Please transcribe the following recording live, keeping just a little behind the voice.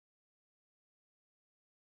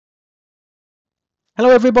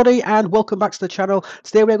Hello everybody and welcome back to the channel.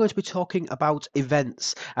 Today we're going to be talking about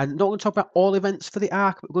events, and not going to talk about all events for the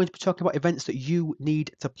Ark, but we're going to be talking about events that you need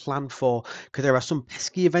to plan for, because there are some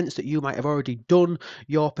pesky events that you might have already done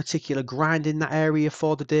your particular grind in that area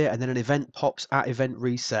for the day, and then an event pops at event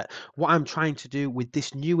reset. What I'm trying to do with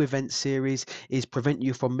this new event series is prevent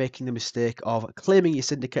you from making the mistake of claiming your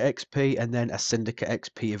Syndicate XP and then a Syndicate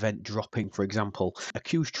XP event dropping. For example, a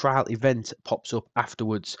Q's trial event pops up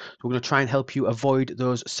afterwards. We're going to try and help you avoid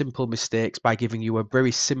those simple mistakes by giving you a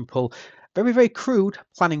very simple, very crude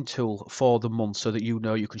planning tool for the month, so that you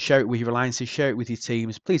know you can share it with your alliances, share it with your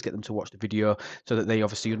teams. Please get them to watch the video so that they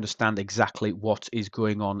obviously understand exactly what is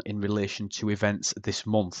going on in relation to events this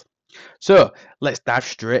month. So let's dive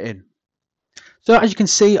straight in. So as you can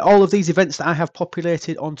see, all of these events that I have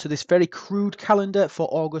populated onto this very crude calendar for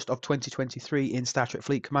August of 2023 in Star Trek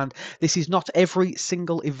Fleet Command. This is not every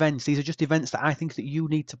single event. These are just events that I think that you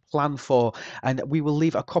need to plan for. And we will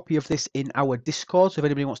leave a copy of this in our Discord. So if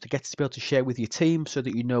anybody wants to get to be able to share with your team so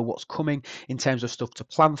that you know what's coming in terms of stuff to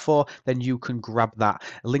plan for, then you can grab that.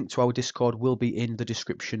 A link to our Discord will be in the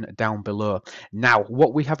description down below. Now,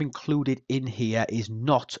 what we have included in here is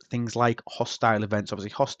not things like hostile events. Obviously,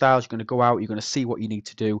 hostiles, you're going to go out, you're going to see what you need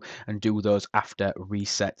to do and do those after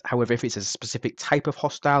reset. However, if it's a specific type of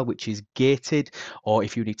hostile which is gated, or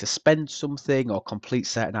if you need to spend something or complete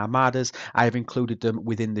certain armadas, I have included them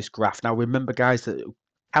within this graph. Now remember guys that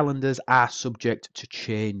calendars are subject to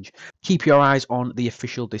change. Keep your eyes on the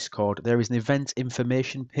official Discord. There is an event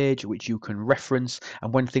information page which you can reference,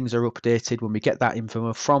 and when things are updated, when we get that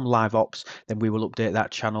info from live ops, then we will update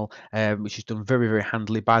that channel, which is done very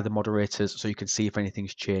handily by the moderators, so you can see if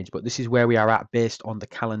anything's changed. But this is where we are at based on the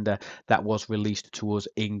calendar that was released to us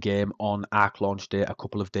in game on Ark launch day a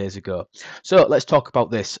couple of days ago. So let's talk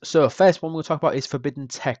about this. So first one we'll talk about is forbidden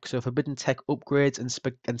tech. So forbidden tech upgrades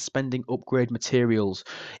and spending upgrade materials.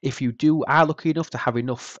 If you are lucky enough to have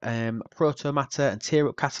enough proto matter and tier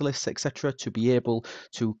up catalysts, etc., to be able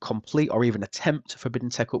to complete or even attempt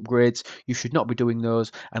forbidden tech upgrades, you should not be doing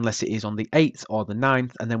those unless it is on the 8th or the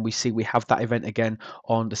 9th, and then we have that event again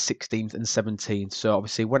on the 16th and 17th. So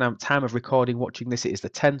obviously when I'm time of recording watching this, it is the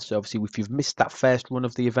 10th. So obviously if you've missed that first run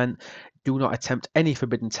of the event, do not attempt any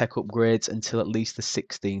forbidden tech upgrades until at least the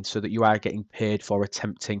 16th, so that you are getting paid for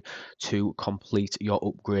attempting to complete your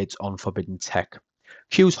upgrades on forbidden tech.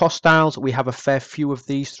 Q's hostiles, we have a fair few of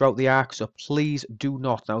these throughout the Ark, so please do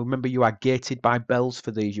not. Now remember, you are gated by bells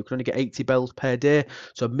for these. You can only get 80 bells per day,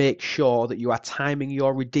 so make sure that you are timing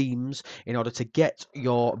your redeems in order to get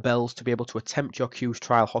your bells to be able to attempt your Q's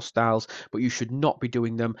trial hostiles, but you should not be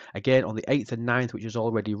doing them again on the 8th and 9th, which is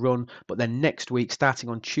already run. But then next week, starting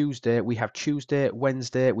on Tuesday, we have Tuesday,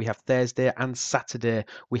 Wednesday, we have Thursday and Saturday.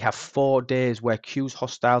 We have 4 days where Q's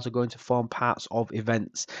hostiles are going to form parts of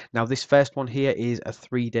events. Now this first one here is a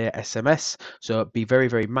 3-day SMS, so be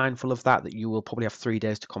very mindful of that you will probably have 3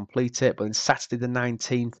 days to complete it. But then Saturday the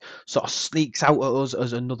 19th sort of sneaks out at us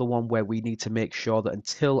as another one where we need to make sure that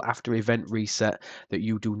until after event reset that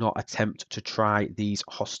you do not attempt to try these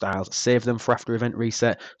hostiles. Save them for after event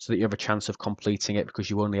reset so that you have a chance of completing it, because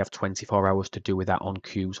you only have 24 hours to do with that on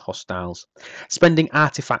Q's hostiles. Spending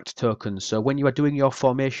artifact tokens. So when you are doing your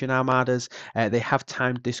formation armadas, they have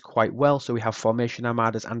timed this quite well. So we have formation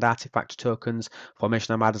armadas and artifact tokens.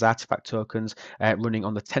 Formation armadas, artifact tokens running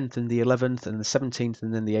on the 10th and the 11th and the 17th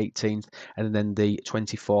and then the 18th and then the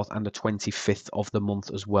 24th and the 25th of the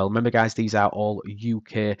month as well. Remember guys, these are all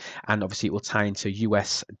UK, and obviously it will tie into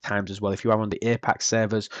US times as well. If you are on the APAC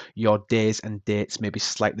servers, your days and dates may be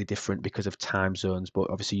slightly different because of time zones,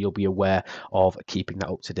 but obviously you'll be aware of keeping that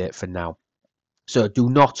up to date for now. So do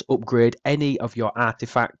not upgrade any of your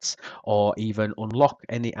artifacts or even unlock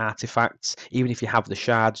any artifacts, even if you have the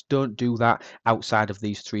shards. Don't do that outside of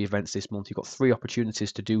these 3 events this month. You've got 3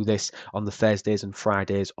 opportunities to do this on the Thursdays and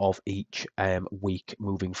Fridays of each week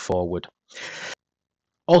moving forward.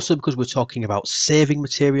 Also, because we're talking about saving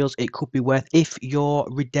materials, it could be worth, if your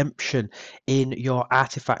redemption in your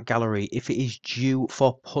artifact gallery, if it is due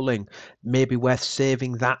for pulling, maybe worth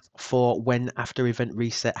saving that for when after event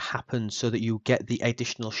reset happens, so that you get the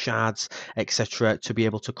additional shards, etc., to be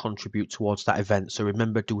able to contribute towards that event. So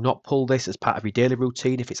remember, do not pull this as part of your daily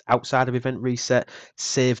routine. If it's outside of event reset,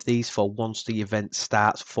 save these for once the event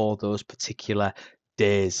starts for those particular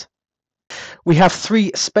days. We have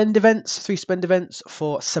three spend events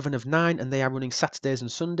for 7 of 9, and they are running Saturdays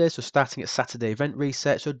and Sundays, so starting at Saturday event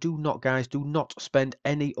reset. So do not, guys, do not spend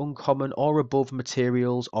any uncommon or above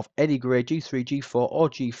materials of any grade, G3, G4 or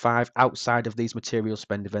G5, outside of these material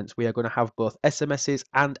spend events. We are going to have both SMSs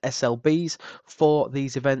and SLBs for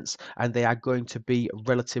these events, and they are going to be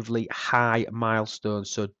relatively high milestones.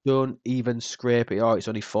 So don't even scrape it. Oh, it's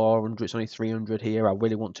only 400, it's only 300 here. I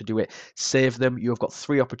really want to do it. Save them. You've got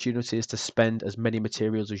 3 opportunities to spend as many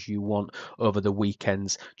materials as you want over the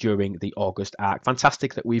weekends during the August arc.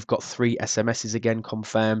 Fantastic that we've got 3 SMSs again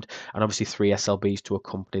confirmed, and obviously 3 SLBs to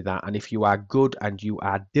accompany that. And if you are good and you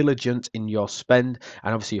are diligent in your spend,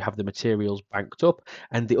 and obviously you have the materials banked up,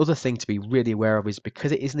 and the other thing to be really aware of is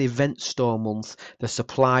because it is an event store month, the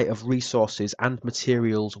supply of resources and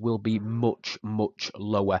materials will be much, much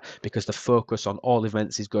lower, because the focus on all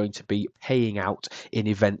events is going to be paying out in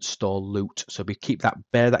event store loot. So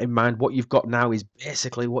bear that in mind. What you've got now is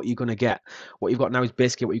basically what you're going to get. What you've got now is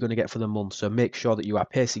basically what you're going to get for the month. So make sure that you are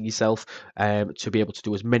pacing yourself to be able to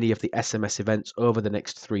do as many of the SMS events over the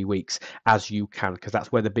next 3 weeks as you can, because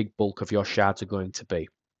that's where the big bulk of your shards are going to be.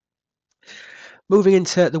 Moving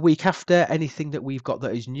into the week after, anything that we've got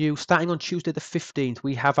that is new, starting on Tuesday the 15th,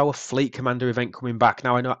 we have our Fleet Commander event coming back.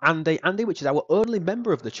 Now I know Andy, which is our only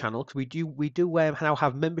member of the channel, because we do now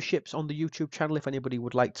have memberships on the YouTube channel. If anybody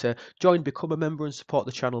would like to join, become a member and support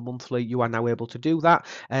the channel monthly, you are now able to do that.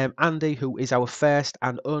 Andy, who is our first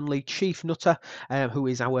and only Chief Nutter, who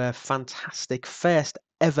is our fantastic first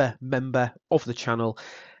ever member of the channel.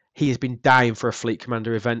 He has been dying for a Fleet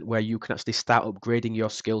Commander event where you can actually start upgrading your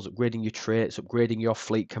skills, upgrading your traits, upgrading your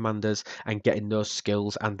Fleet Commanders, and getting those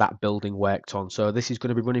skills and that building worked on. So this is going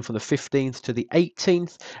to be running from the 15th to the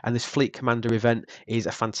 18th, and this Fleet Commander event is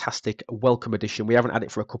a fantastic welcome addition. We haven't had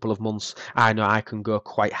it for a couple of months. I know I can go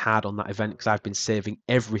quite hard on that event because I've been saving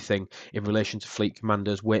everything in relation to Fleet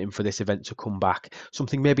Commanders, waiting for this event to come back.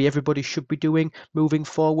 Something maybe everybody should be doing moving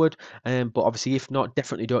forward, but obviously if not,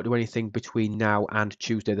 definitely don't do anything between now and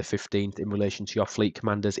Tuesday the 15th in relation to your Fleet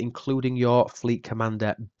Commanders, including your Fleet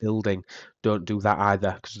Commander building. Don't do that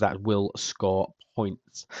either, because that will score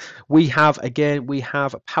points. We have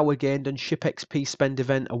power gained and ship XP spend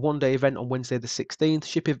event, a 1-day event on Wednesday the 16th.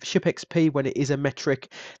 Ship XP, when it is a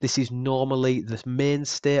metric, this is normally the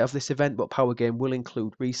mainstay of this event, but power gain will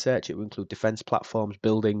include research, it will include defense platforms,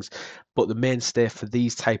 buildings, but the mainstay for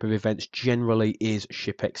these type of events generally is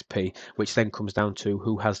ship XP, which then comes down to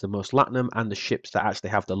who has the most latinum and the ships that actually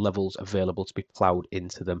have the levels available to be plowed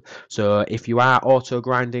into them. So if you are auto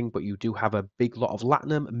grinding but you do have a big lot of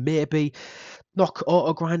latinum, maybe knock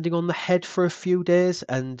auto grinding on the head for a few days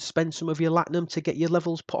and spend some of your latinum to get your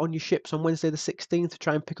levels put on your ships on Wednesday the 16th to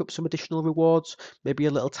try and pick up some additional rewards. Maybe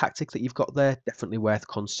a little tactic that you've got there, definitely worth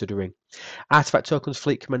considering. Artifact tokens,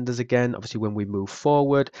 Fleet Commanders again, obviously when we move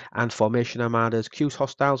forward, and Formation Armadas, Q's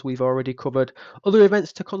Hostiles we've already covered. Other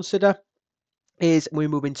events to consider is we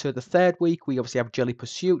move into the 3rd week, we obviously have Jelly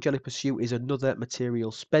Pursuit. Jelly Pursuit is another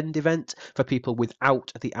material spend event for people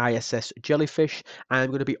without the ISS Jellyfish. I'm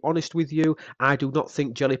going to be honest with you, I do not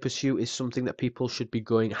think Jelly Pursuit is something that people should be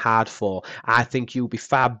going hard for. I think you'll be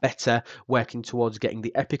far better working towards getting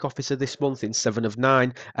the Epic Officer this month in 7 of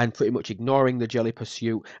 9 and pretty much ignoring the Jelly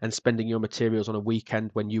Pursuit and spending your materials on a weekend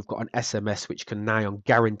when you've got an SMS which can nigh on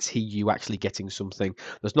guarantee you actually getting something.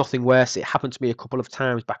 There's nothing worse. It happened to me a couple of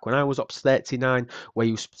times back when I was Ops 39, where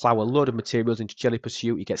you plow a load of materials into Jelly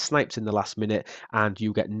Pursuit, you get sniped in the last minute, and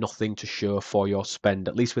you get nothing to show for your spend.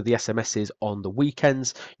 At least with the SMSs on the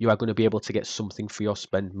weekends, you are going to be able to get something for your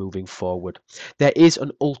spend moving forward. There is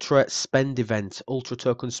an Ultra spend event, Ultra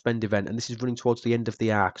token spend event, and this is running towards the end of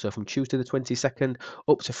the arc. So from Tuesday the 22nd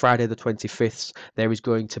up to Friday the 25th, there is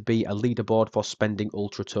going to be a leaderboard for spending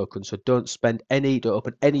Ultra tokens. So don't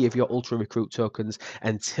open any of your Ultra recruit tokens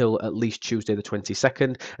until at least Tuesday the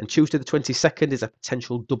 22nd. And Tuesday the 22nd is a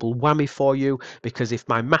potential double whammy for you, because if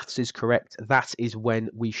my maths is correct, that is when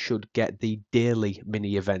we should get the daily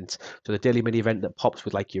mini event. So the daily mini event that pops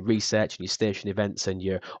with like your research and your station events and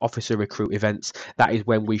your officer recruit events, that is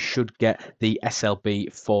when we should get the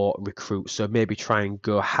SLB for recruit. So maybe try and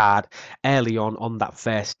go hard early on that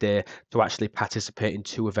first day to actually participate in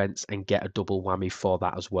 2 events and get a double whammy for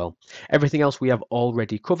that as well. Everything else we have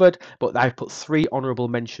already covered, but I've put 3 honourable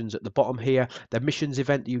mentions at the bottom here. The missions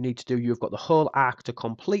event that you need to do, you've got the whole arc to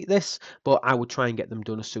complete this, but I would try and get them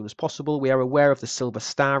done as soon as possible. We are aware of the Silver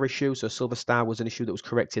Star issue. So Silver Star was an issue that was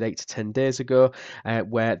corrected 8 to 10 days ago,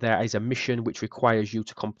 where there is a mission which requires you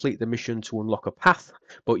to complete the mission to unlock a path,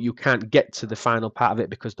 but you can't get to the final part of it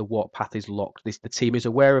because the warp path is locked. The team is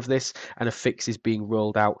aware of this, and a fix is being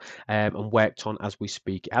rolled out and worked on as we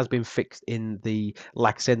speak. It has been fixed in the,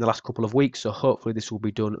 like I said, in the last couple of weeks, so hopefully this will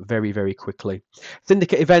be done very, very quickly.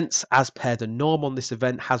 Syndicate events, as per the norm on this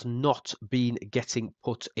event, has not been getting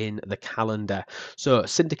put in the calendar. So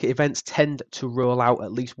syndicate events tend to roll out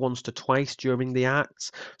at least once to twice during the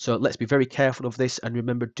acts. So let's be very careful of this, and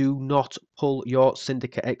remember, do not pull your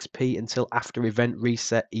syndicate XP until after event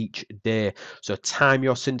reset each day. So time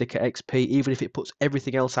your syndicate XP, even if it puts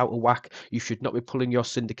everything else out of whack, you should not be pulling your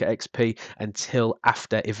syndicate XP until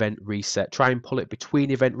after event reset. Try and pull it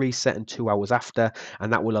between event reset and 2 hours after,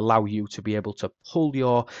 and that will allow you to be able to pull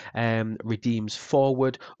your redeems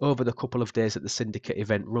forward over the couple of days that the syndicate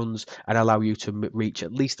event runs, and allow you to reach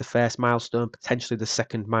at least the first milestone, potentially the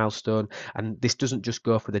second milestone. And this doesn't just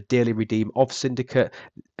go for the daily redeem of syndicate.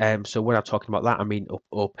 So when I'm talking about that, I mean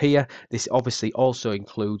up here, this obviously also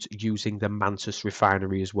includes using the Mantis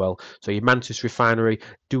refinery as well. So your Mantis refinery,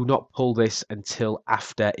 do not pull this until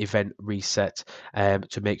after event reset,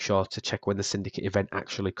 to make sure to check when the syndicate event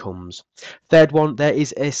actually comes. Third one, there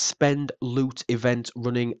is a spend loot event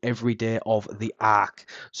running every day of the arc.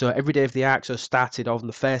 So every day of the arc, so started on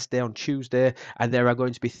the first day on Tuesday, and there are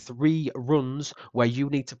going to be 3 runs where you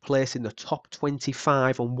need to place in the top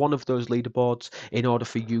 25 on one of those leaderboards in order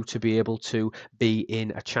for you to be able to be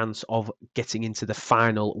in a chance of getting into the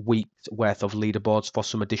final week's worth of leaderboards for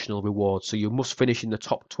some additional rewards. So you must finish in the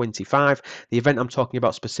top 25. The event I'm talking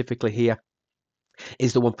about specifically here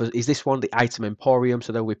is this one, the Item Emporium.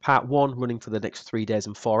 So there will be part 1 running for the next 3 days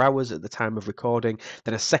and 4 hours at the time of recording.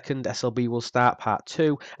 Then a second SLB will start, part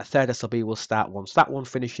 2. A third SLB will start once that one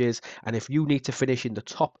finishes. And if you need to finish in the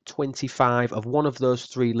top 25 of one of those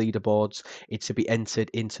 3 leaderboards, it's to be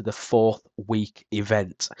entered into the 4th week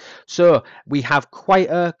event. So we have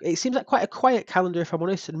it seems like quite a quiet calendar, if I'm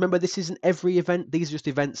honest. And remember, this isn't every event. These are just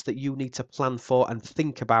events that you need to plan for and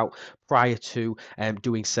think about prior to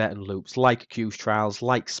doing certain loops, like Q's trials,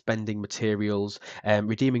 like spending materials,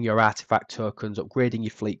 redeeming your artifact tokens, upgrading your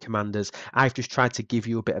fleet commanders. I've just tried to give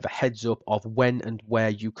you a bit of a heads up of when and where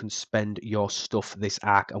you can spend your stuff this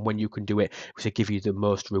arc, and when you can do it to give you the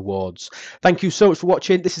most rewards. Thank you so much for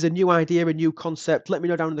watching. This is a new idea, a new concept. Let me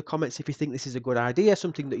know down in the comments if you think this is a good idea,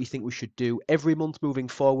 something that you think we should do every month moving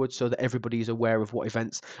forward, so that everybody is aware of what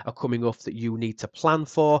events are coming up that you need to plan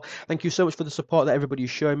for. Thank you so much for the support that everybody is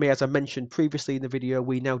showing me. As I mentioned previously in the video,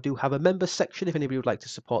 we now do have a members section. If anybody would like to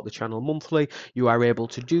support the channel monthly, you are able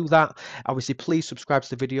to do that. Obviously, please subscribe to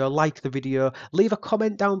the video, like the video, leave a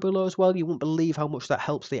comment down below as well. You won't believe how much that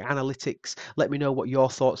helps the analytics. Let me know what your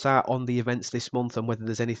thoughts are on the events this month, and whether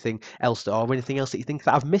there's anything else that you think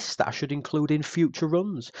that I've missed that I should include in future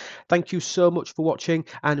runs. Thank you so much for watching,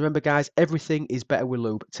 and remember guys, everything is better with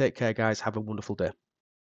lube. Take care guys, have a wonderful day.